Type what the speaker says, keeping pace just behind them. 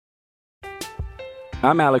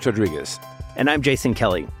I'm Alex Rodriguez. And I'm Jason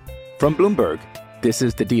Kelly. From Bloomberg, this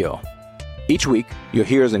is The Deal. Each week, you'll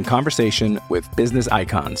hear us in conversation with business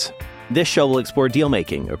icons. This show will explore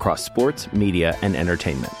deal-making across sports, media, and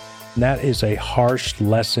entertainment. That is a harsh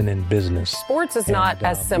lesson in business. Sports is not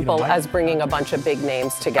as simple as bringing a bunch of big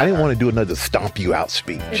names together. I didn't want to do another stomp you out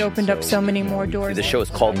speech. It opened up so many more doors. The show is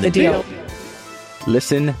called The Deal.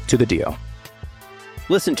 Listen to The Deal.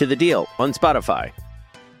 Listen to The Deal on Spotify.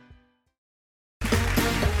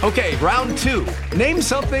 Okay, round two. Name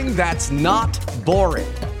something that's not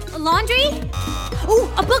boring. A laundry? Ooh,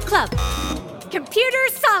 a book club. Computer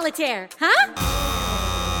solitaire, huh?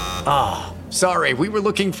 Ah, sorry, we were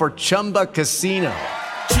looking for Chumba Casino.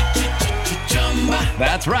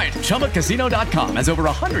 That's right, ChumbaCasino.com has over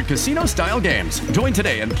 100 casino-style games. Join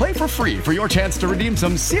today and play for free for your chance to redeem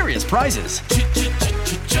some serious prizes.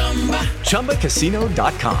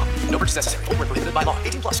 ChumbaCasino.com. No purchase necessary. Void where prohibited by law.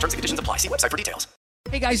 18+ terms and conditions apply. See website for details.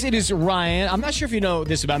 Hey guys, it is Ryan. I'm not sure if you know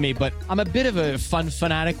this about me, but I'm a bit of a fun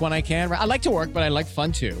fanatic when I can. I like to work, but I like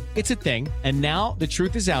fun too. It's a thing. And now the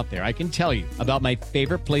truth is out there. I can tell you about my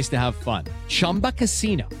favorite place to have fun. Chumba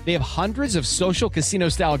Casino. They have hundreds of social casino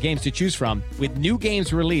style games to choose from with new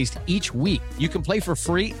games released each week. You can play for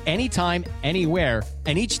free anytime, anywhere.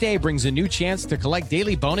 And each day brings a new chance to collect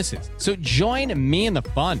daily bonuses. So join me in the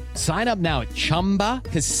fun. Sign up now at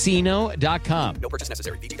ChumbaCasino.com. No purchase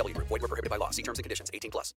necessary. VGW. Void where prohibited by law. See terms and conditions.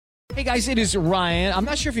 18+. Hey guys, it is Ryan. I'm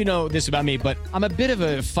not sure if you know this about me, but I'm a bit of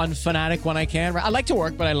a fun fanatic when I can. I like to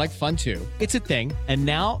work, but I like fun too. It's a thing. And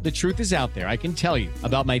now the truth is out there. I can tell you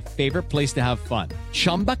about my favorite place to have fun.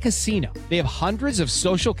 Chumba Casino. They have hundreds of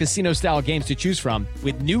social casino style games to choose from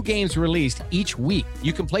with new games released each week.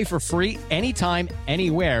 You can play for free anytime,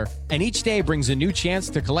 anywhere. And each day brings a new chance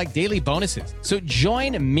to collect daily bonuses. So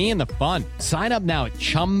join me in the fun. Sign up now at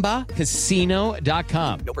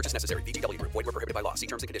ChumbaCasino.com. No purchase necessary. VGW. Void where prohibited by law. See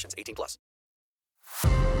terms and conditions. 18+.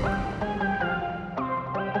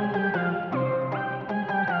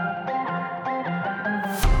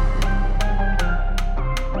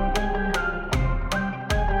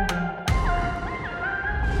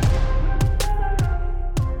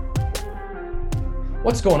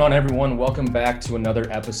 What's going on, everyone? Welcome back to another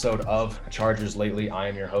episode of Chargers Lately. I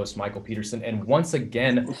am your host, Michael Peterson. And once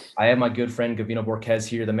again, I have my good friend Gavino Borquez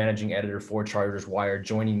here, the managing editor for Chargers Wire,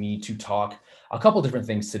 joining me to talk a couple different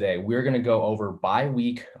things today. We're going to go over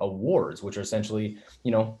bye-week awards, which are essentially,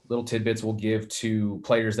 little tidbits we'll give to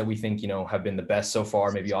players that we think, have been the best so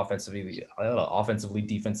far, maybe offensively,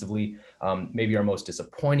 defensively, maybe our most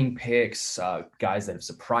disappointing picks, guys that have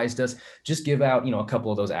surprised us. Just give out, a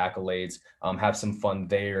couple of those accolades, have some fun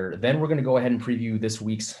there. Then we're going to go ahead and preview this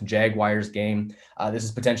week's Jaguars game. This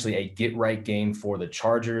is potentially a get-right game for the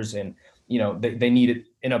Chargers, and they need it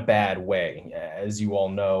in a bad way, as you all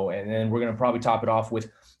know. And then we're going to probably top it off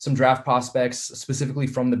with some draft prospects, specifically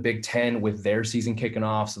from the Big Ten with their season kicking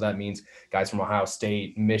off. So that means guys from Ohio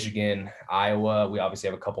State, Michigan, Iowa. We obviously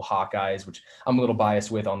have a couple Hawkeyes, which I'm a little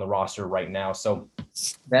biased with on the roster right now. So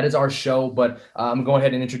that is our show. But I'm going to go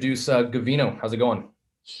ahead and introduce Gavino. How's it going?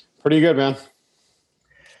 Pretty good, man.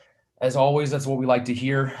 As always, that's what we like to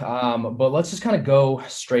hear. But let's just kind of go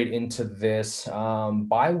straight into this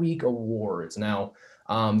bye-week awards. Now,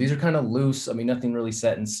 these are kind of loose. I mean, nothing really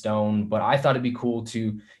set in stone, but I thought it'd be cool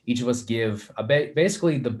to each of us give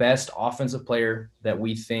basically the best offensive player that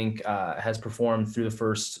we think has performed through the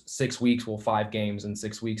first 6 weeks, 5 games in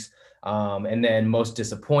 6 weeks. And then most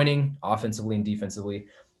disappointing offensively and defensively.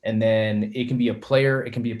 And then it can be a player,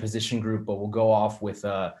 it can be a position group, but we'll go off with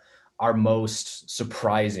our most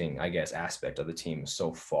surprising, I guess, aspect of the team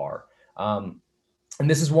so far. And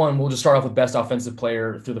this is one, we'll just start off with best offensive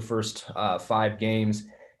player through the first 5 games.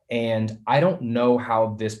 And I don't know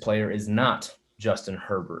how this player is not Justin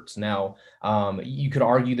Herbert. Now, you could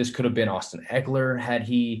argue this could have been Austin Eckler had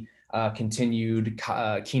he continued,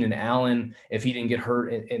 Keenan Allen if he didn't get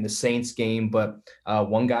hurt in the Saints game. But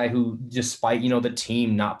one guy who, despite, the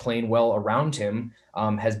team not playing well around him,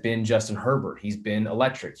 has been Justin Herbert. He's been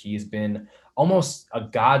electric. He's been almost a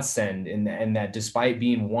godsend in that despite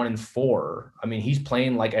being 1-4, I mean, he's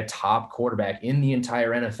playing like a top quarterback in the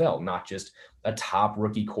entire NFL, not just a top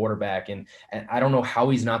rookie quarterback. And I don't know how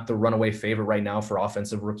he's not the runaway favorite right now for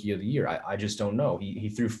offensive rookie of the year. I just don't know. He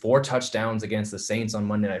threw 4 touchdowns against the Saints on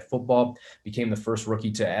Monday Night Football, became the first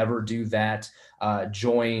rookie to ever do that,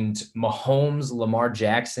 joined Mahomes, Lamar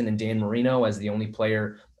Jackson, and Dan Marino as the only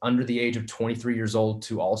player under the age of 23 years old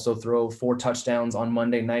to also throw 4 touchdowns on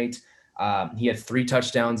Monday night. He had 3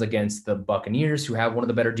 touchdowns against the Buccaneers, who have one of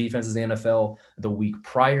the better defenses in the NFL the week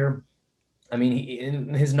prior. I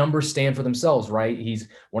mean, his numbers stand for themselves, right? He's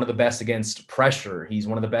one of the best against pressure. He's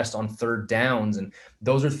one of the best on third downs. And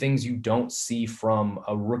those are things you don't see from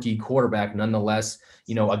a rookie quarterback. Nonetheless,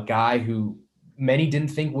 a guy who many didn't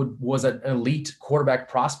think was an elite quarterback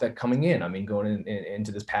prospect coming in. I mean, going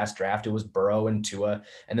into this past draft, it was Burrow and Tua,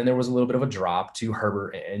 and then there was a little bit of a drop to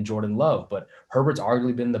Herbert and Jordan Love, but Herbert's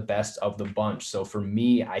arguably been the best of the bunch. So for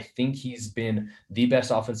me, I think he's been the best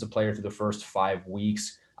offensive player through the first 5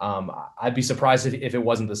 weeks. I'd be surprised if it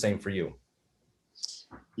wasn't the same for you.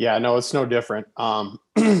 Yeah, no, it's no different.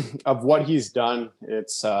 Of what he's done,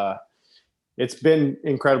 it's been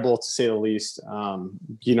incredible to say the least.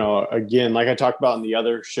 Again, like I talked about in the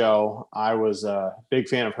other show, I was a big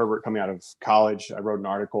fan of Herbert coming out of college. I wrote an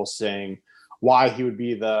article saying why he would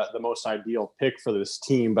be the most ideal pick for this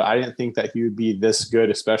team, but I didn't think that he would be this good,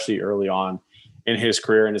 especially early on in his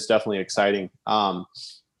career. And it's definitely exciting.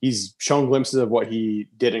 He's shown glimpses of what he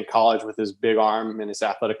did in college with his big arm and his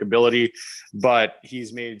athletic ability, but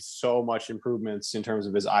he's made so much improvements in terms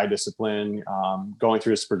of his eye discipline, going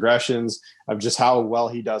through his progressions of just how well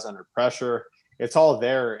he does under pressure. It's all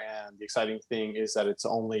there. And the exciting thing is that it's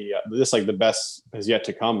only the best is yet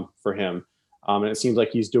to come for him. And it seems like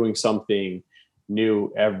he's doing something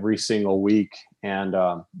new every single week. And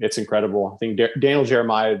it's incredible. I think Daniel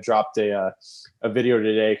Jeremiah dropped a video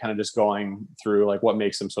today kind of just going through like what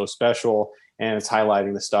makes him so special. And it's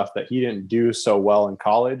highlighting the stuff that he didn't do so well in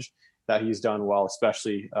college that he's done well,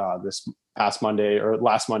 especially this last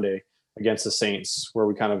Monday against the Saints, where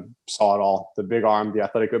we kind of saw it all: the big arm, the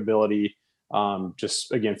athletic ability,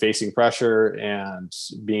 just again, facing pressure and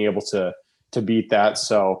being able to beat that.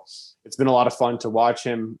 So it's been a lot of fun to watch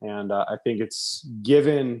him. And I think it's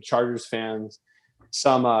given Chargers fans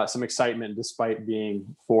some excitement despite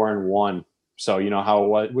being 4-1. So,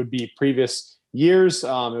 how it would be previous years, it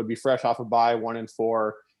would be fresh off a bye,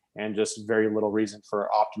 1-4, and just very little reason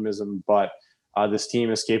for optimism. But this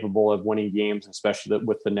team is capable of winning games, especially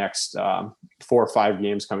with the next 4 or 5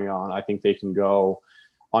 games coming on. I think they can go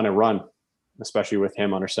on a run, especially with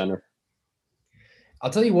him under center.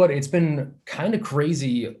 I'll tell you what, it's been kind of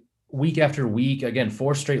crazy week after week. Again,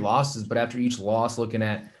 4 straight losses, but after each loss, looking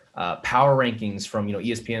at power rankings from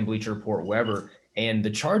ESPN, Bleacher Report, wherever, and the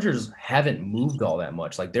Chargers haven't moved all that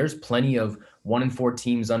much. Like, there's plenty of 1-4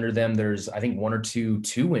 teams under them. There's, I think, 1 or 2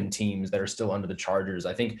 2-win teams that are still under the Chargers.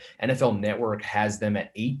 I think NFL Network has them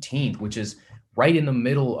at 18th, which is right in the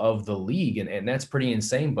middle of the league, and that's pretty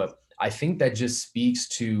insane. But I think that just speaks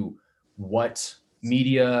to what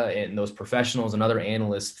media and those professionals and other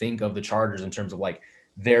analysts think of the Chargers in terms of like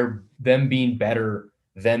them being better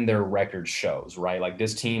than their record shows, right? Like,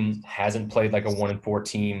 this team hasn't played like a 1-4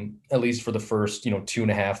 team, at least for the first,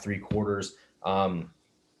 2.5, 3 quarters.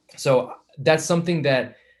 So that's something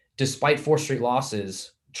that, despite 4 straight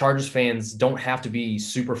losses, Chargers fans don't have to be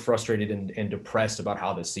super frustrated and depressed about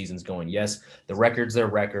how this season's going. Yes, the record's their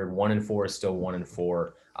record. 1-4 is still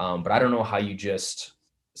 1-4. But I don't know how you just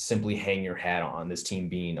simply hang your hat on this team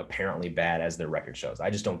being apparently bad as their record shows. I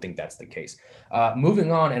just don't think that's the case.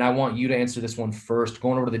 Moving on, and I want you to answer this one first.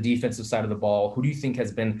 Going over to the defensive side of the ball, who do you think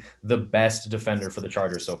has been the best defender for the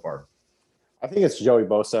Chargers so far? I think it's Joey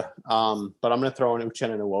Bosa, but I'm going to throw in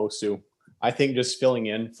Uchenna Nwosu. I think just filling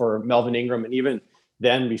in for Melvin Ingram, and even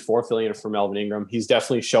then before filling in for Melvin Ingram, he's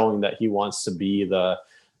definitely showing that he wants to be the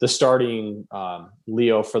starting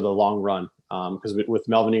Leo for the long run. Because with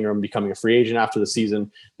Melvin Ingram becoming a free agent after the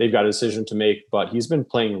season, they've got a decision to make, but he's been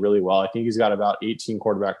playing really well. I think he's got about 18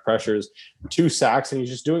 quarterback pressures, 2 sacks, and he's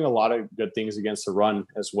just doing a lot of good things against the run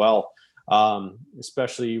as well,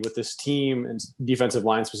 especially with this team and defensive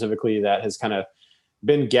line specifically that has kind of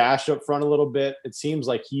been gashed up front a little bit. It seems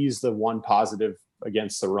like he's the one positive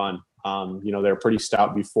against the run. They're pretty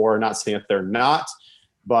stout before, not saying that they're not,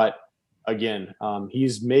 but again,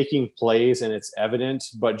 he's making plays and it's evident,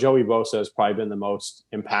 but Joey Bosa has probably been the most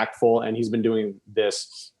impactful, and he's been doing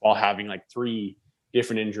this while having like 3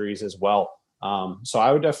 different injuries as well. So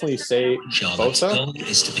I would definitely say Bosa. Goal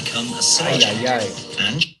is to become a sergeant.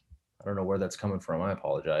 And I don't know where that's coming from. I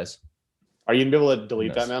apologize. Are you gonna be able to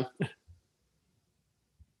delete that, man?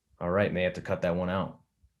 All right, may have to cut that one out.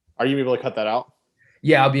 Are you able to cut that out?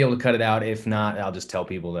 Yeah, I'll be able to cut it out. If not, I'll just tell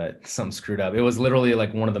people that something screwed up. It was literally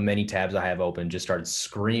like one of the many tabs I have open just started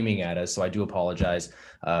screaming at us. So I do apologize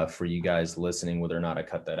for you guys listening, whether or not I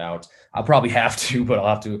cut that out. I'll probably have to, but I'll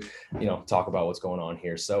have to, talk about what's going on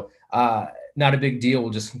here. So not a big deal. We'll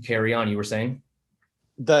just carry on. You were saying?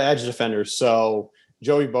 The edge defenders. So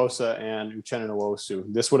Joey Bosa and Uchenna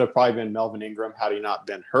Nwosu. This would have probably been Melvin Ingram had he not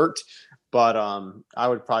been hurt. But I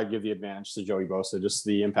would probably give the advantage to Joey Bosa, just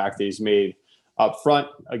the impact that he's made up front.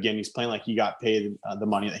 Again, he's playing like he got paid the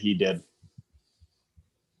money that he did.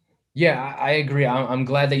 Yeah, I agree. I'm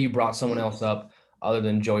glad that you brought someone else up other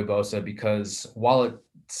than Joey Bosa, because while it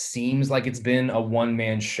seems like it's been a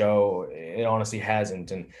one-man show, it honestly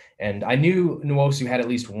hasn't. And I knew Nwosu had at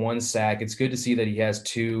least one sack. It's good to see that he has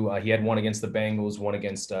two. He had one against the Bengals, one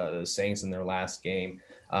against the Saints in their last game.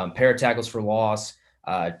 Pair of tackles for loss,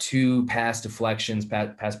 two pass deflections,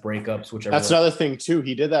 pass breakups, which that's another thing too.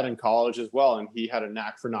 He did that in college as well, and he had a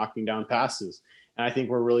knack for knocking down passes. And I think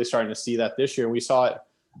we're really starting to see that this year. We saw it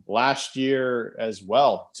last year as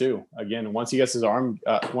well too. Again, once he gets his arms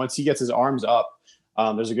up,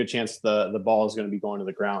 there's a good chance the ball is going to be going to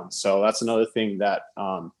the ground. So that's another thing that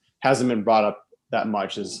hasn't been brought up that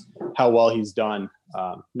much, is how well he's done,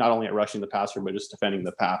 not only at rushing the passer, but just defending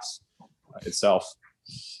the pass itself.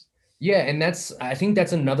 Yeah, and I think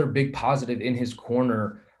that's another big positive in his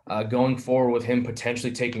corner going forward, with him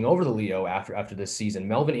potentially taking over the Leo after this season.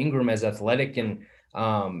 Melvin Ingram, as athletic and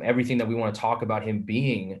everything that we want to talk about him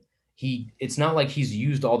being, it's not like he's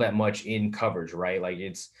used all that much in coverage, right? Like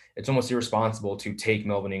it's almost irresponsible to take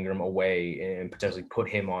Melvin Ingram away and potentially put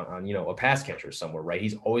him on a pass catcher somewhere, right?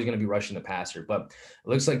 He's always going to be rushing the passer, but it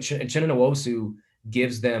looks like Uchenna Nwosu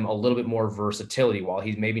gives them a little bit more versatility. While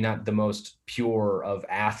he's maybe not the most pure of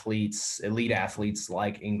athletes, elite athletes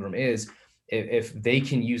like Ingram is, if they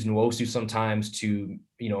can use Nwosu sometimes to,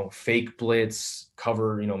 fake blitz,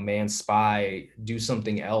 cover, man spy, do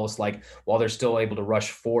something else, like while they're still able to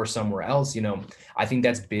rush four somewhere else, I think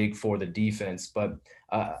that's big for the defense. But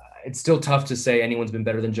it's still tough to say anyone's been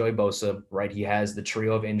better than Joey Bosa, right? He has the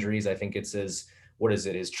trio of injuries. I think it's his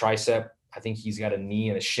tricep. I think he's got a knee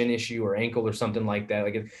and a shin issue or ankle or something like that.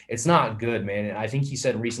 Like it's not good, man. And I think he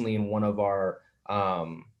said recently in one of our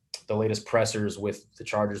the latest pressers with the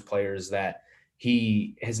Chargers players that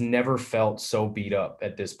he has never felt so beat up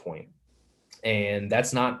at this point. And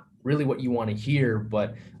that's not really what you want to hear,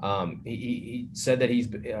 but he said that he's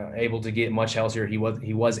able to get much healthier. He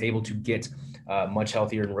was able to get much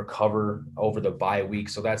healthier and recover over the bye week.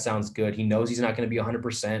 So that sounds good. He knows he's not going to be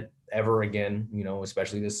 100% ever again,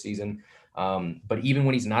 especially this season. But even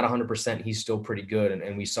when he's not 100%, he's still pretty good.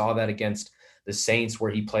 And we saw that against the Saints,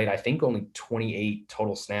 where he played, I think, only 28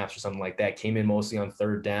 total snaps or something like that, came in mostly on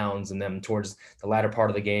third downs. And then towards the latter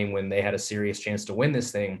part of the game, when they had a serious chance to win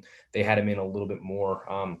this thing, they had him in a little bit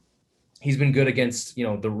more. He's been good against,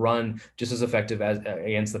 the run, just as effective as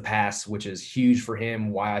against the pass, which is huge for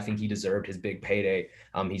him. Why I think he deserved his big payday.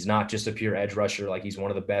 He's not just a pure edge rusher. Like, he's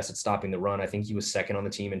one of the best at stopping the run. I think he was second on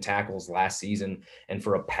the team in tackles last season. And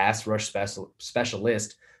for a pass rush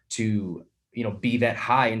specialist to, be that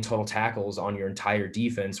high in total tackles on your entire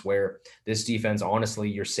defense, where this defense, honestly,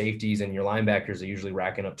 your safeties and your linebackers are usually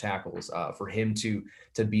racking up tackles, for him to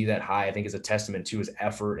be that high, I think is a testament to his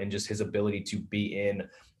effort and just his ability to be in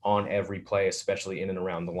on every play, especially in and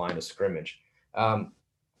around the line of scrimmage. Going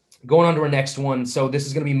on to our next one. So this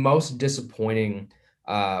is going to be most disappointing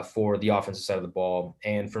for the offensive side of the ball.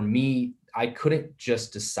 And for me, I couldn't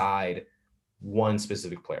just decide one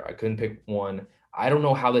specific player. I couldn't pick one. I don't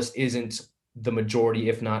know how this isn't the majority,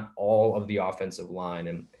 if not all, of the offensive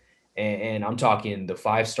line. And I'm talking the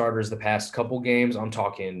five starters the past couple games. I'm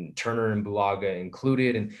talking Turner and Bulaga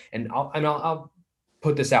included. And I'll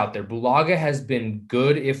put this out there. Bulaga has been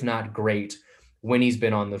good, if not great, when he's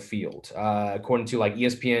been on the field. According to like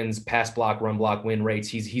ESPN's pass block, run block win rates,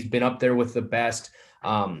 he's been up there with the best.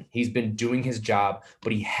 He's been doing his job,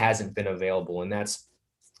 but he hasn't been available. And that's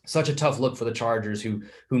such a tough look for the Chargers, who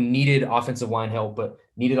needed offensive line help, but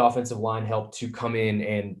needed offensive line help to come in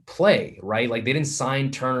and play, right? Like, they didn't sign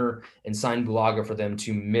Turner and sign Bulaga for them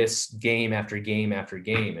to miss game after game after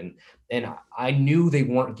game. And I knew they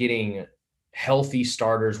weren't getting healthy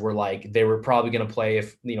starters where like they were probably going to play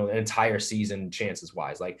if an entire season chances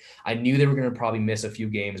wise. Like, I knew they were going to probably miss a few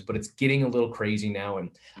games, but it's getting a little crazy now. And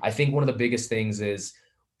I think one of the biggest things is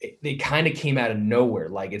they kind of came out of nowhere.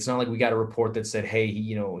 Like, it's not like we got a report that said, hey,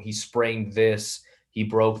 he sprained this, he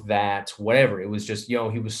broke that, whatever. It was just, he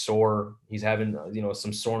was sore, he's having,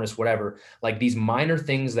 some soreness, whatever. Like, these minor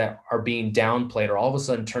things that are being downplayed are all of a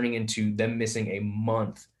sudden turning into them missing a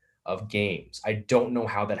month of games. I don't know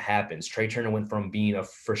how that happens. Trey Turner went from being a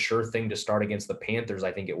for sure thing to start against the Panthers,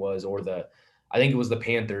 I think it was the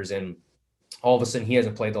Panthers, and all of a sudden he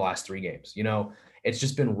hasn't played the last 3 games. It's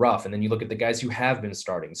just been rough. And then you look at the guys who have been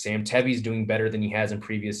starting. Sam Tevi's doing better than he has in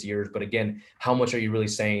previous years. But again, how much are you really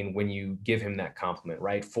saying when you give him that compliment,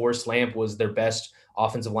 right? Forrest Lamp was their best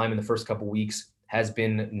offensive lineman the first couple weeks, has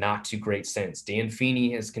been not too great since. Dan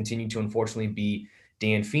Feeney has continued to unfortunately be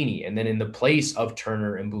Dan Feeney. And then in the place of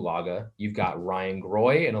Turner and Bulaga, you've got Ryan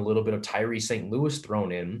Groy and a little bit of Tyree St. Louis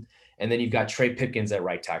thrown in. And then you've got Trey Pipkins at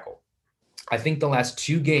right tackle. I think the last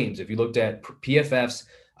 2 games, if you looked at PFF's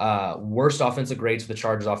Worst offensive grades for the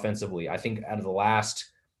Chargers offensively. I think out of the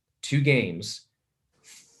last 2 games,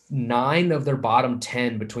 9 of their bottom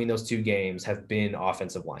 10 between those 2 games have been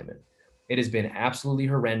offensive linemen. It has been absolutely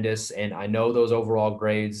horrendous. And I know those overall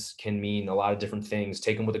grades can mean a lot of different things.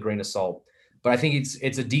 Take them with a grain of salt. But I think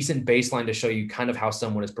it's a decent baseline to show you kind of how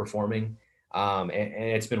someone is performing. And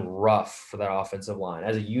it's been rough for that offensive line.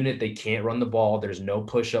 As a unit, they can't run the ball. There's no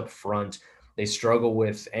push up front. They struggle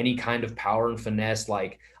with any kind of power and finesse,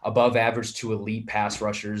 like above average to elite pass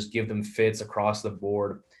rushers, give them fits across the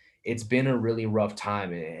board. It's been a really rough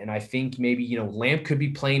time. And I think maybe, Lamp could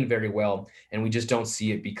be playing very well, and we just don't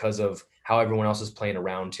see it because of how everyone else is playing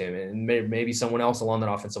around him. And maybe someone else along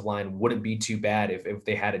that offensive line wouldn't be too bad if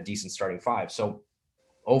they had a decent starting 5. So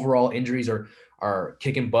overall, injuries are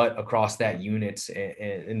kicking butt across that unit.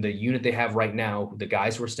 And the unit they have right now, the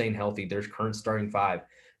guys who are staying healthy, their current starting 5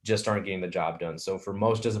 just aren't getting the job done. So for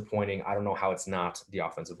most disappointing, I don't know how it's not the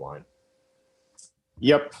offensive line.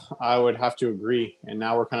 Yep, I would have to agree. And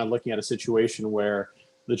now we're kind of looking at a situation where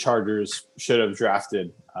the Chargers should have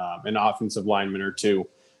drafted an offensive lineman or 2.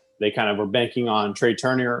 They kind of were banking on Trey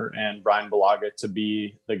Turner and Brian Bulaga to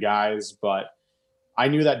be the guys, but I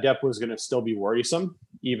knew that depth was going to still be worrisome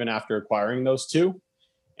even after acquiring those 2.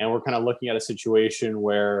 And we're kind of looking at a situation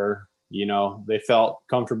where, they felt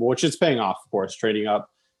comfortable, which is paying off, of course, trading up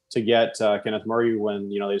to get Kenneth Murray when,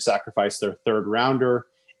 they sacrificed their 3rd rounder.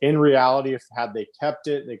 In reality, had they kept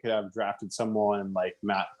it, they could have drafted someone like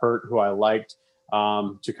Matt Hurt, who I liked,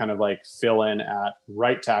 to kind of like fill in at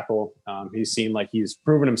right tackle. He's seen like he's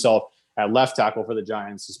proven himself at left tackle for the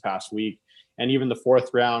Giants this past week. And even the 4th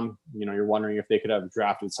round, you're wondering if they could have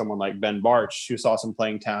drafted someone like Ben Barch, who saw some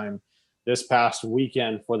playing time this past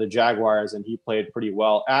weekend for the Jaguars, and he played pretty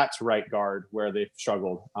well at right guard where they've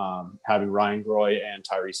struggled, having Ryan Groy and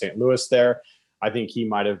Tyree St. Louis there. I think he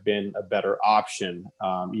might have been a better option,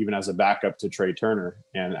 even as a backup to Trey Turner.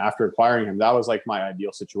 And after acquiring him, that was like my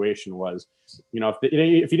ideal situation was, if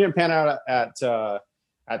he didn't pan out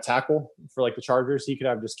at tackle for like the Chargers, he could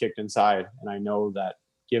have just kicked inside. And I know that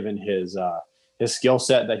given his skill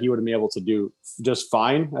set that he would have been able to do just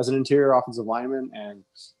fine as an interior offensive lineman. And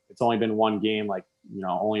it's only been 1 game, like,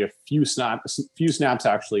 only a few snaps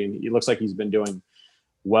actually. And it looks like he's been doing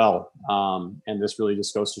well. And this really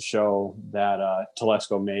just goes to show that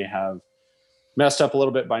Telesco may have messed up a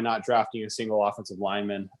little bit by not drafting a single offensive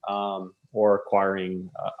lineman or acquiring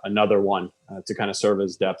another one to kind of serve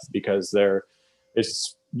as depth, because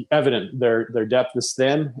it's evident their depth is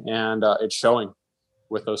thin, and it's showing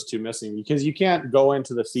with those 2 missing, because you can't go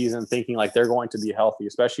into the season thinking like they're going to be healthy,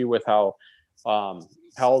 especially with how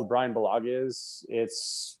old Brian Bulaga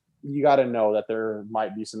is. You got to know that there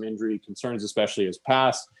might be some injury concerns, especially his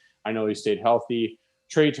past. I know he stayed healthy.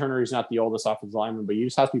 Trey Turner, he's not the oldest offensive lineman, but you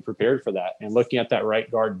just have to be prepared for that. And looking at that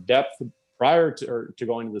right guard depth prior to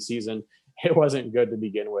going into the season, it wasn't good to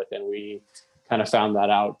begin with. And we kind of found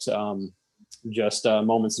that out just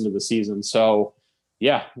moments into the season. So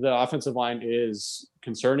yeah, the offensive line is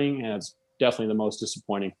concerning, and it's definitely the most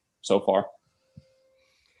disappointing so far.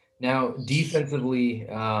 Now, defensively,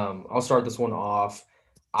 I'll start this one off.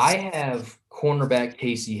 I have cornerback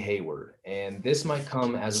Casey Hayward, and this might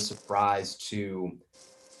come as a surprise to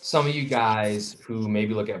some of you guys who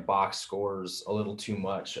maybe look at box scores a little too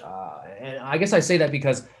much. And I guess I say that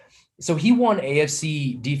because he won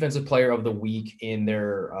AFC Defensive Player of the Week in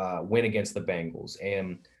their win against the Bengals.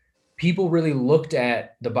 And people really looked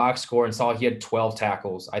at the box score and saw he had 12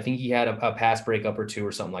 tackles. I think he had a pass breakup or 2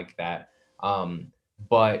 or something like that.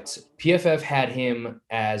 But PFF had him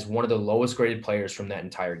as one of the lowest graded players from that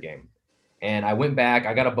entire game. And I went back,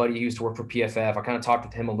 I got a buddy who used to work for PFF. I kind of talked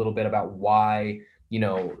with him a little bit about why,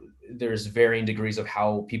 there's varying degrees of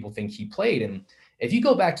how people think he played. And if you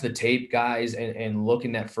go back to the tape, guys, and look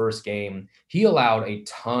in that first game, he allowed a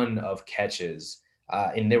ton of catches.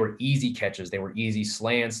 And they were easy catches. They were easy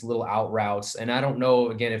slants, little out routes. And I don't know,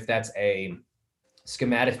 again, if that's a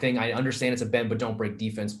schematic thing. I understand it's a bend but don't break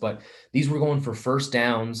defense, but these were going for first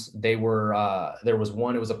downs. They were there was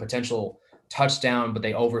one, it was a potential touchdown, but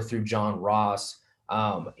they overthrew John Ross.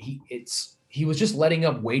 He was just letting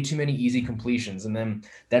up way too many easy completions, and then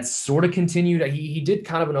that sort of continued. He did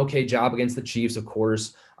kind of an okay job against the Chiefs, of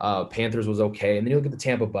course. Panthers was okay, and then you look at the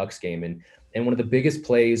Tampa Bucks game, and one of the biggest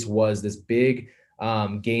plays was this big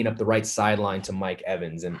gain up the right sideline to Mike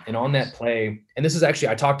Evans. And on that play, and this is actually,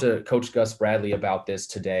 I talked to Coach Gus Bradley about this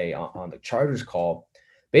today on the Chargers call.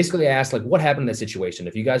 Basically, I asked, what happened in that situation?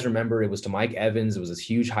 If you guys remember, it was to Mike Evans. It was this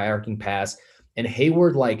huge high-arcing pass, and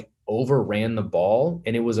Hayward, overran the ball,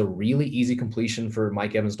 and it was a really easy completion for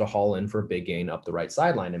Mike Evans to haul in for a big gain up the right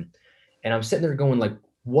sideline. And I'm sitting there going,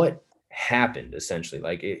 what happened essentially.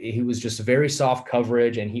 Like he was just very soft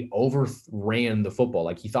coverage and he overran the football.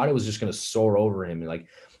 Like he thought it was just going to soar over him. Like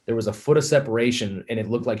there was a foot of separation and it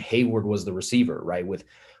looked like Hayward was the receiver, right?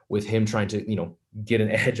 With him trying to, get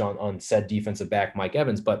an edge on said defensive back, Mike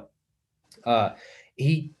Evans. But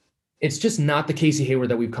it's just not the Casey Hayward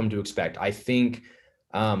that we've come to expect. I think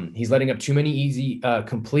he's letting up too many easy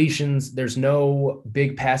completions. There's no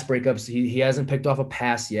big pass breakups. He hasn't picked off a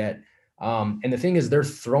pass yet. And the thing is, they're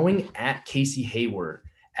throwing at Casey Hayward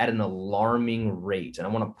at an alarming rate. And I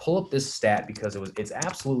want to pull up this stat because it's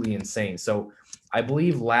absolutely insane. So I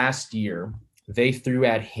believe last year they threw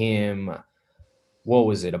at him, what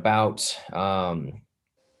was it, about God,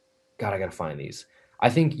 I got to find these. I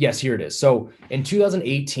think, yes, here it is. So in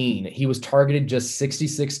 2018, he was targeted just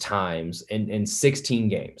 66 times in 16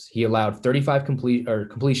 games. He allowed 35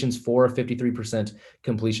 completions for a 53%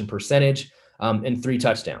 completion percentage and 3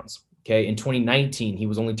 touchdowns. Okay. In 2019, he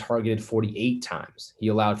was only targeted 48 times. He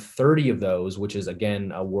allowed 30 of those, which is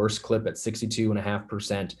again a worse clip at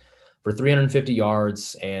 62.5% for 350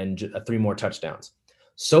 yards and 3 more touchdowns.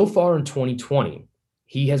 So far in 2020,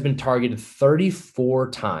 he has been targeted 34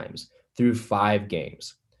 times through 5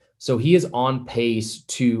 games. So he is on pace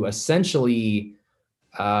to essentially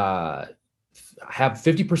have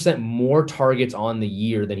 50% more targets on the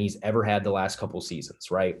year than he's ever had the last couple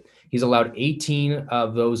seasons, right? He's allowed 18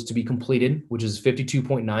 of those to be completed, which is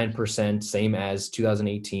 52.9%, same as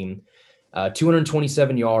 2018,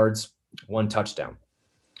 227 yards, 1 touchdown.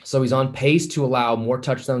 So he's on pace to allow more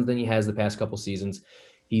touchdowns than he has the past couple seasons.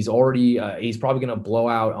 He's already, he's probably going to blow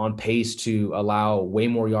out on pace to allow way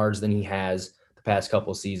more yards than he has the past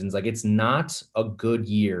couple of seasons. Like it's not a good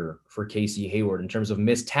year for Casey Hayward in terms of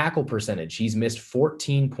missed tackle percentage. He's missed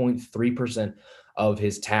 14.3% of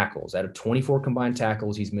his tackles. Out of 24 combined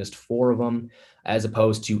tackles, he's missed 4 of them, as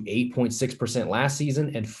opposed to 8.6% last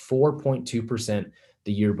season and 4.2%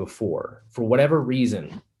 the year before. For whatever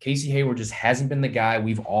reason, Casey Hayward just hasn't been the guy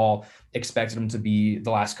we've all expected him to be the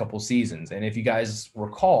last couple seasons. And if you guys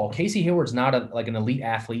recall, Casey Hayward's not like an elite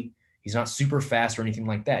athlete. He's not super fast or anything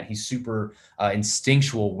like that. He's super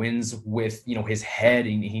instinctual, wins with his head,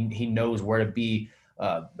 and he knows where to be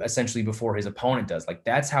essentially before his opponent does. Like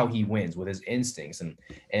that's how he wins, with his instincts.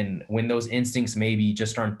 And when those instincts maybe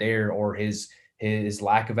just aren't there, or his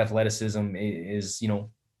lack of athleticism is,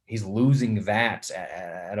 he's losing that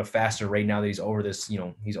at a faster rate now that he's over this,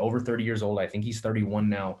 he's over 30 years old. I think he's 31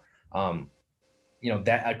 now. That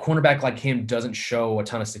a cornerback like him doesn't show a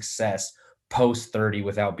ton of success post 30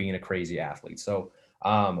 without being a crazy athlete. So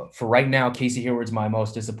for right now, Casey Hayward's my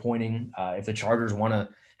most disappointing. If the Chargers want to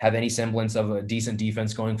have any semblance of a decent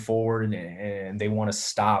defense going forward and they want to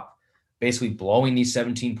stop basically blowing these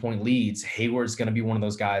 17-point leads, Hayward's going to be one of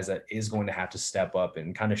those guys that is going to have to step up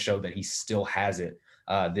and kind of show that he still has it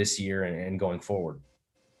this year and going forward.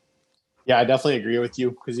 Yeah, I definitely agree with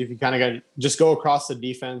you, because if you kind of just go across the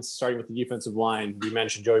defense, starting with the defensive line, you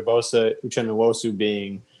mentioned Joey Bosa, Uchenna Nwosu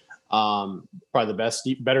being probably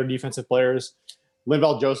the better defensive players.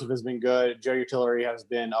 Linval Joseph has been good. Jerry Tillery has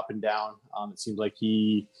been up and down. It seems like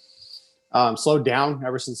he slowed down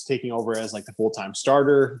ever since taking over as like the full-time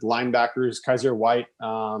starter. The linebackers, Kaiser White,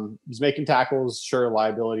 he's making tackles, sure,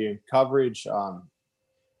 liability and coverage.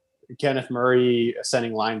 Kenneth Murray,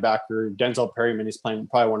 ascending linebacker. Denzel Perryman is playing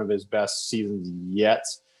probably one of his best seasons yet.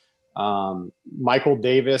 Michael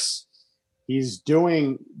Davis, he's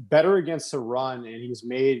doing better against the run, and he's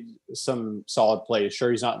made some solid plays.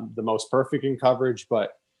 Sure, he's not the most perfect in coverage,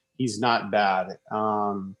 but he's not bad.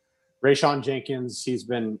 Rayshawn Jenkins, he's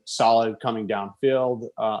been solid coming downfield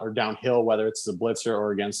or downhill, whether it's the blitzer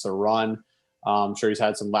or against the run. Sure, he's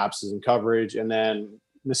had some lapses in coverage. And then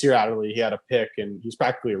Nasir Adderley, he had a pick, and he's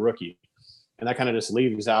practically a rookie. And that kind of just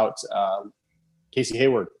leaves out Casey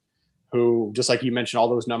Hayward, who, just like you mentioned, all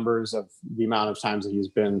those numbers of the amount of times that he's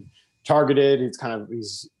been targeted,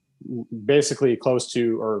 he's basically close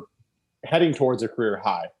to or heading towards a career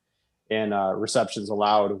high in receptions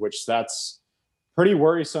allowed, which that's pretty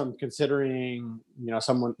worrisome, considering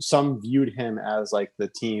some viewed him as like the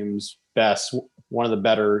team's best, one of the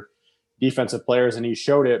better defensive players, and he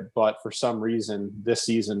showed it. But for some reason, this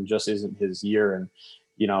season just isn't his year. And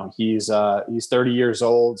he's 30 years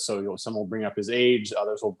old, so some will bring up his age,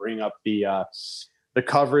 others will bring up the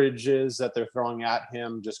coverages that they're throwing at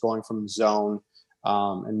him, just going from zone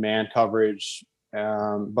and man coverage.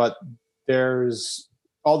 But there's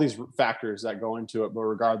all these factors that go into it. But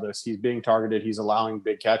regardless, he's being targeted, he's allowing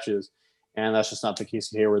big catches, and that's just not the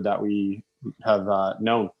Casey Hayward that we have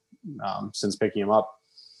known since picking him up.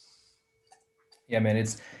 Yeah, man,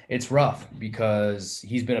 it's rough because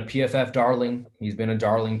he's been a PFF darling. He's been a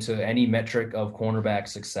darling to any metric of cornerback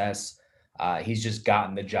success. He's just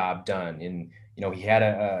gotten the job done. And, he had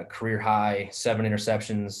a career high 7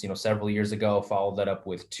 interceptions, several years ago, followed that up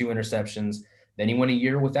with 2 interceptions. Then he went a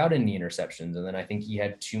year without any interceptions. And then I think he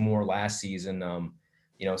had 2 more last season.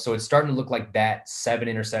 So it's starting to look like that 7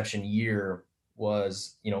 interception year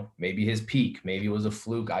was, maybe his peak. Maybe it was a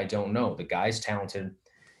fluke. I don't know. The guy's talented.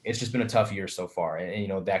 It's just been a tough year so far.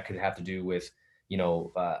 And that could have to do with,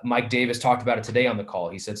 Mike Davis talked about it today on the call.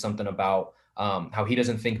 He said something about how he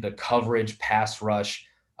doesn't think the coverage pass rush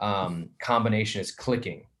combination is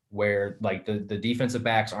clicking, where like the defensive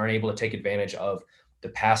backs aren't able to take advantage of the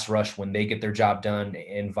pass rush when they get their job done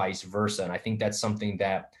and vice versa. And I think that's something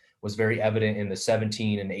that was very evident in the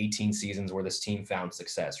 17 and 18 seasons where this team found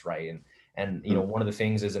success. Right. And one of the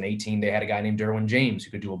things is in 18, they had a guy named Derwin James who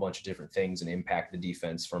could do a bunch of different things and impact the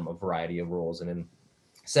defense from a variety of roles. And in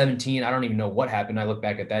 17, I don't even know what happened. I look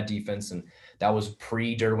back at that defense and that was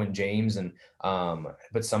pre Derwin James. And,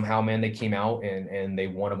 but somehow, man, they came out and they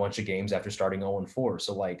won a bunch of games after starting 0-4.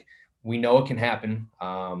 So like, we know it can happen.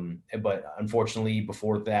 But unfortunately,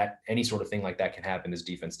 before that, any sort of thing like that can happen, this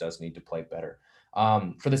defense does need to play better.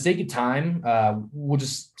 For the sake of time, we'll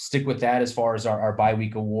just stick with that as far as our bye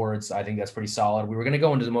week awards. I think that's pretty solid. We were going to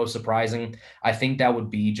go into the most surprising. I think that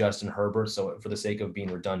would be Justin Herbert. So for the sake of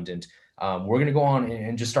being redundant, we're going to go on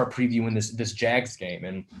and just start previewing this Jags game.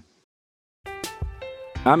 And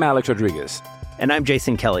I'm Alex Rodriguez. And I'm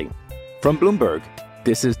Jason Kelly. From Bloomberg,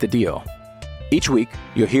 this is The Deal. Each week,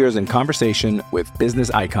 you'll hear us in conversation with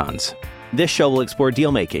business icons. This show will explore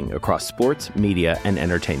deal-making across sports, media, and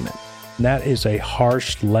entertainment. That is a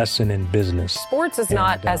harsh lesson in business. Sports is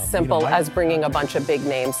not as simple as bringing a bunch of big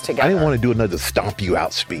names together. I didn't want to do another stomp you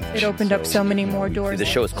out speech. It opened up so many more doors. The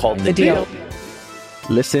show is called The Deal.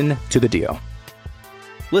 Listen to The Deal.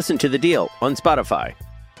 Listen to The Deal on Spotify.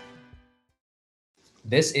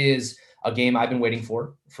 This is a game I've been waiting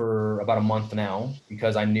for about a month now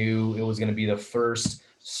because I knew it was going to be the first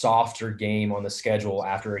softer game on the schedule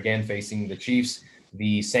after, again, facing the Chiefs,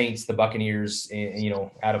 the Saints, the Buccaneers,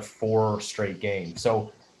 out of 4 straight games.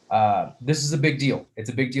 So this is a big deal. It's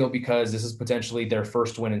a big deal because this is potentially their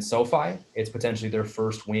first win in SoFi. It's potentially their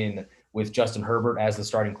first win with Justin Herbert as the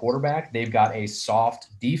starting quarterback. They've got a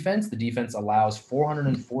soft defense. The defense allows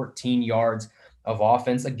 414 yards of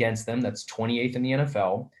offense against them. That's 28th in the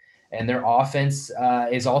NFL. And their offense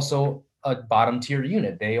is also a bottom tier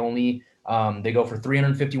unit. They only they go for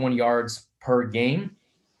 351 yards per game.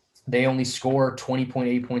 They only score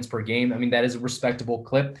 20.8 points per game. I mean, that is a respectable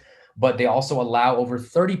clip, but they also allow over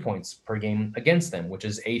 30 points per game against them, which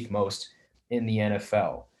is 8th most in the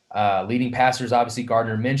NFL. Leading passers, obviously,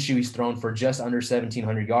 Gardner Minshew. He's thrown for just under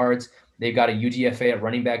 1,700 yards. They've got a UDFA at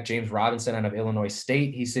running back, James Robinson, out of Illinois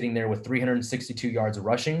State. He's sitting there with 362 yards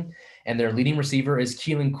rushing. And their leading receiver is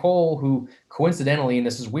Keelan Cole, who coincidentally, and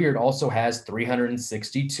this is weird, also has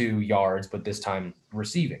 362 yards, but this time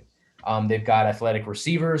receiving. They've got athletic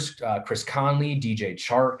receivers, Chris Conley, DJ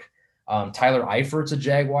Chark. Tyler Eifert's a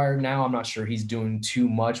Jaguar now. I'm not sure he's doing too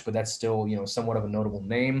much, but that's still, somewhat of a notable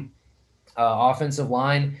name. Offensive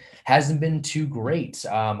line hasn't been too great.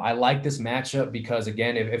 I like this matchup because,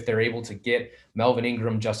 again, if they're able to get Melvin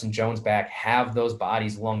Ingram, Justin Jones back, have those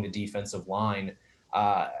bodies along the defensive line,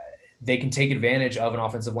 they can take advantage of an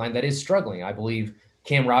offensive line that is struggling. I believe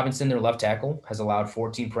Cam Robinson, their left tackle, has allowed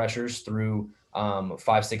 14 pressures through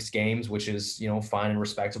 5-6 games, which is, fine and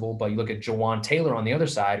respectable. But you look at Jawan Taylor on the other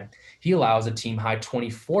side, he allows a team high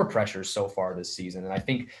 24 pressures so far this season. And I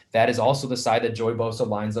think that is also the side that Joey Bosa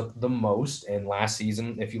lines up the most. And last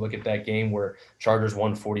season, if you look at that game where Chargers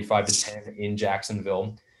won 45-10 in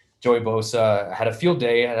Jacksonville, Joey Bosa had a field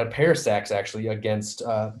day, had a pair of sacks actually against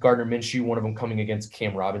Gardner Minshew, one of them coming against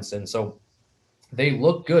Cam Robinson. So they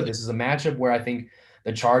look good. This is a matchup where I think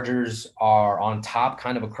the Chargers are on top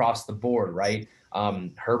kind of across the board, right?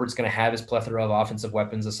 Herbert's going to have his plethora of offensive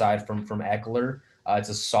weapons aside from Eckler. It's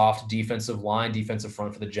a soft defensive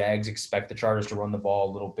front for the Jags. Expect the Chargers to run the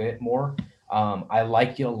ball a little bit more. I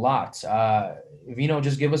like it a lot. Vino,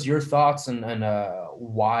 just give us your thoughts and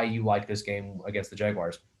why you like this game against the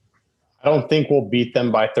Jaguars. I don't think we'll beat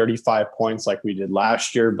them by 35 points like we did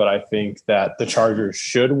last year, but I think that the Chargers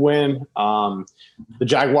should win. The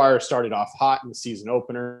Jaguars started off hot in the season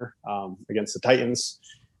opener against the Titans.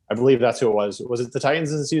 I believe that's who it was. Was it the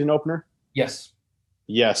Titans in the season opener? Yes.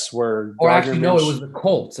 Yes, no, it was the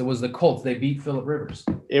Colts. It was the Colts. They beat Phillip Rivers.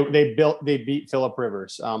 They beat Phillip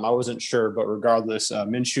Rivers. I wasn't sure, but regardless,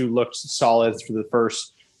 Minshew looked solid through the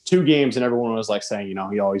first 2 games, and everyone was like saying,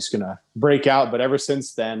 he's always going to break out. But ever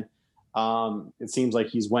since then, it seems like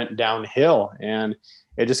he's went downhill, and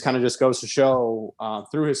it just kind of goes to show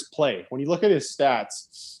through his play. When you look at his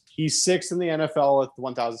stats, He's 6th in the NFL with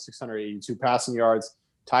 1,682 passing yards,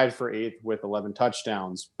 tied for 8th with 11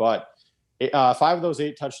 touchdowns. But 5 of those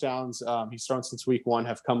 8 touchdowns he's thrown since week 1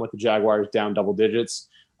 have come with the Jaguars down double digits.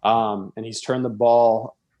 And he's turned the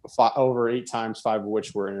ball over 8 times, 5 of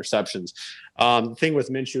which were interceptions. The thing with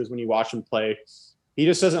Minshew is when you watch him play, he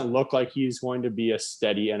just doesn't look like he's going to be a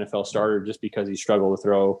steady NFL starter just because he struggled to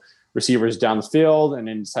throw receivers down the field and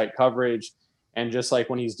in tight coverage. And just like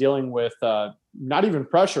when he's dealing with not even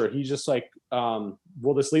pressure, he's just like,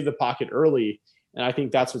 will just leave the pocket early. And I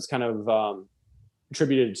think that's what's kind of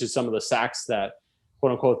attributed to some of the sacks that,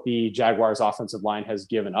 quote unquote, the Jaguars offensive line has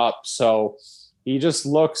given up. So he just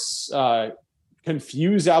looks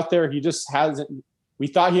confused out there. He just hasn't, we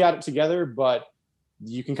thought he had it together, but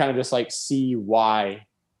you can kind of just like see why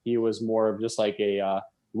he was more of just like a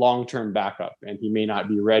long-term backup, and he may not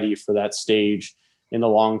be ready for that stage in the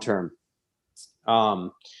long term. And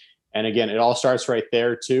again, it all starts right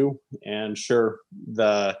there too. And sure,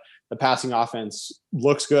 the passing offense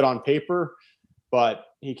looks good on paper, but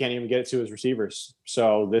he can't even get it to his receivers.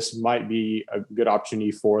 So this might be a good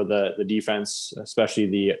opportunity for the defense,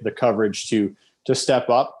 especially the coverage to step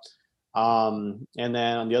up. And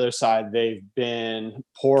then on the other side, they've been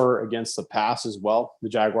poor against the pass as well. The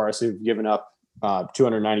Jaguars have given up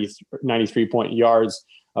 293 point yards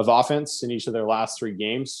of offense in each of their last 3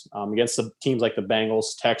 games against the teams like the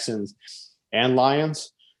Bengals, Texans, and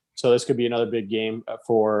Lions. So this could be another big game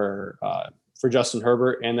for Justin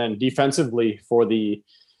Herbert. And then defensively for the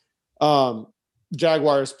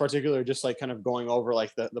Jaguars, particularly, just like kind of going over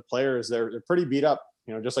like the players, they're pretty beat up,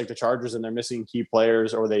 just like the Chargers, and they're missing key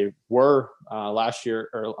players, or they were last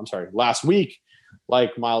week,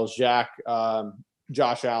 like Miles Jack,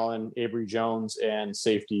 Josh Allen, Avery Jones, and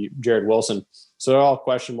safety Jared Wilson. So they're all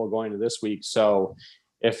questionable going into this week. So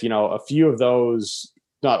if, a few of those,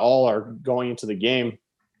 not all, are going into the game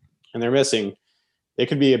and they're missing, it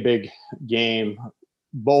could be a big game,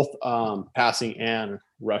 both passing and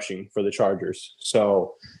rushing for the Chargers.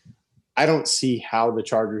 So I don't see how the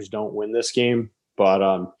Chargers don't win this game,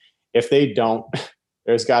 but if they don't,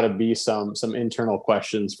 there's got to be some internal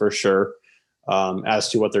questions for sure. As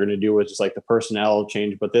to what they're going to do with just like the personnel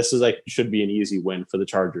change, but this is should be an easy win for the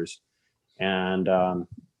Chargers. And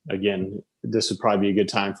again, this would probably be a good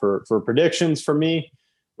time for predictions for me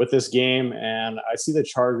with this game. And I see the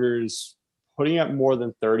Chargers putting up more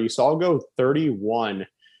than 30. So I'll go 31-17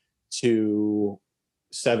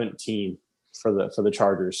 for the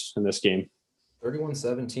Chargers in this game.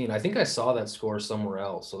 31-17. I think I saw that score somewhere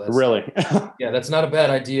else. So that's really, yeah, that's not a bad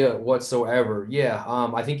idea whatsoever. Yeah.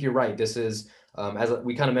 I think you're right. This is, as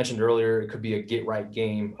we kind of mentioned earlier, it could be a get right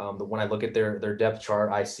game. When I look at their depth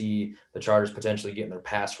chart, I see the Chargers potentially getting their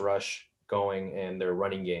pass rush going and their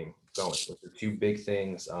running game going. So they're 2 big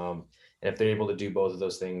things. And if they're able to do both of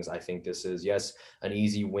those things, I think this is, yes, an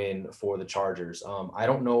easy win for the Chargers. I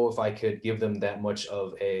don't know if I could give them that much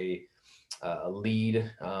of a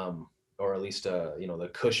lead, or at least the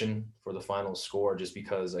cushion for the final score, just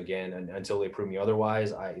because, again, until they prove me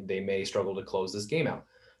otherwise, they may struggle to close this game out.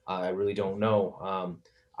 I really don't know.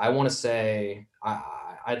 I want to say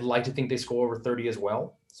I'd like to think they score over 30 as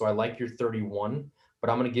well. So I like your 31,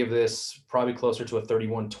 but I'm going to give this probably closer to a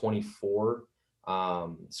 31-24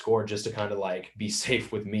 score, just to kind of like be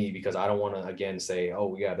safe with me, because I don't want to again say,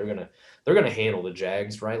 oh yeah, they're gonna handle the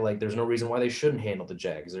Jags, right? Like there's no reason why they shouldn't handle the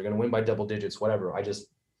Jags. They're gonna win by double digits, whatever. I just,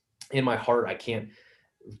 in my heart, I can't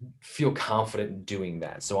feel confident in doing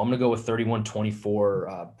that. So I'm going to go with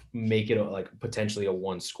 31-24, make it potentially a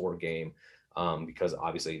 1-score game, because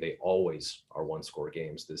obviously they always are 1-score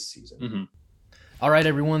games this season. Mm-hmm. All right,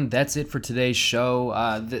 everyone, that's it for today's show.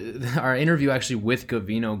 Our interview actually with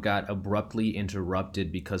Gavino got abruptly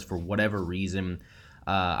interrupted because for whatever reason,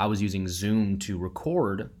 I was using Zoom to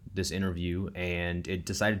record this interview, and it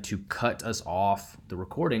decided to cut us off the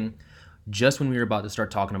recording just when we were about to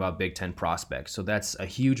start talking about Big Ten prospects. So that's a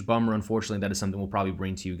huge bummer. Unfortunately, that is something we'll probably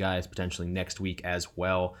bring to you guys potentially next week as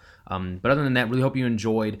well. But other than that, really hope you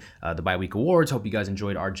enjoyed the bye-week awards. Hope you guys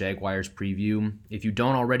enjoyed our Jaguars preview. If you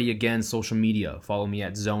don't already, again, social media, follow me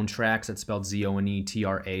at Zone Tracks. That's spelled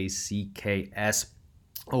ZONETRACKS.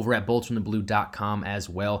 Over at bulletsfromtheblue.com as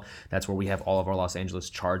well. That's where we have all of our Los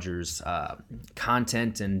Angeles Chargers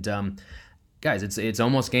content. And guys, it's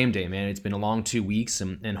almost game day, man. It's been a long 2 weeks,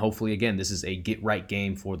 and hopefully, again, this is a get-right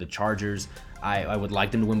game for the Chargers. I would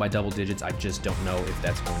like them to win by double digits. I just don't know if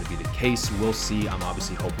that's going to be the case. We'll see. I'm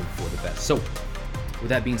obviously hoping for the best. So, with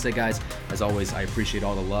that being said, guys, as always, I appreciate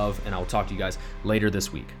all the love, and I will talk to you guys later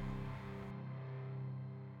this week.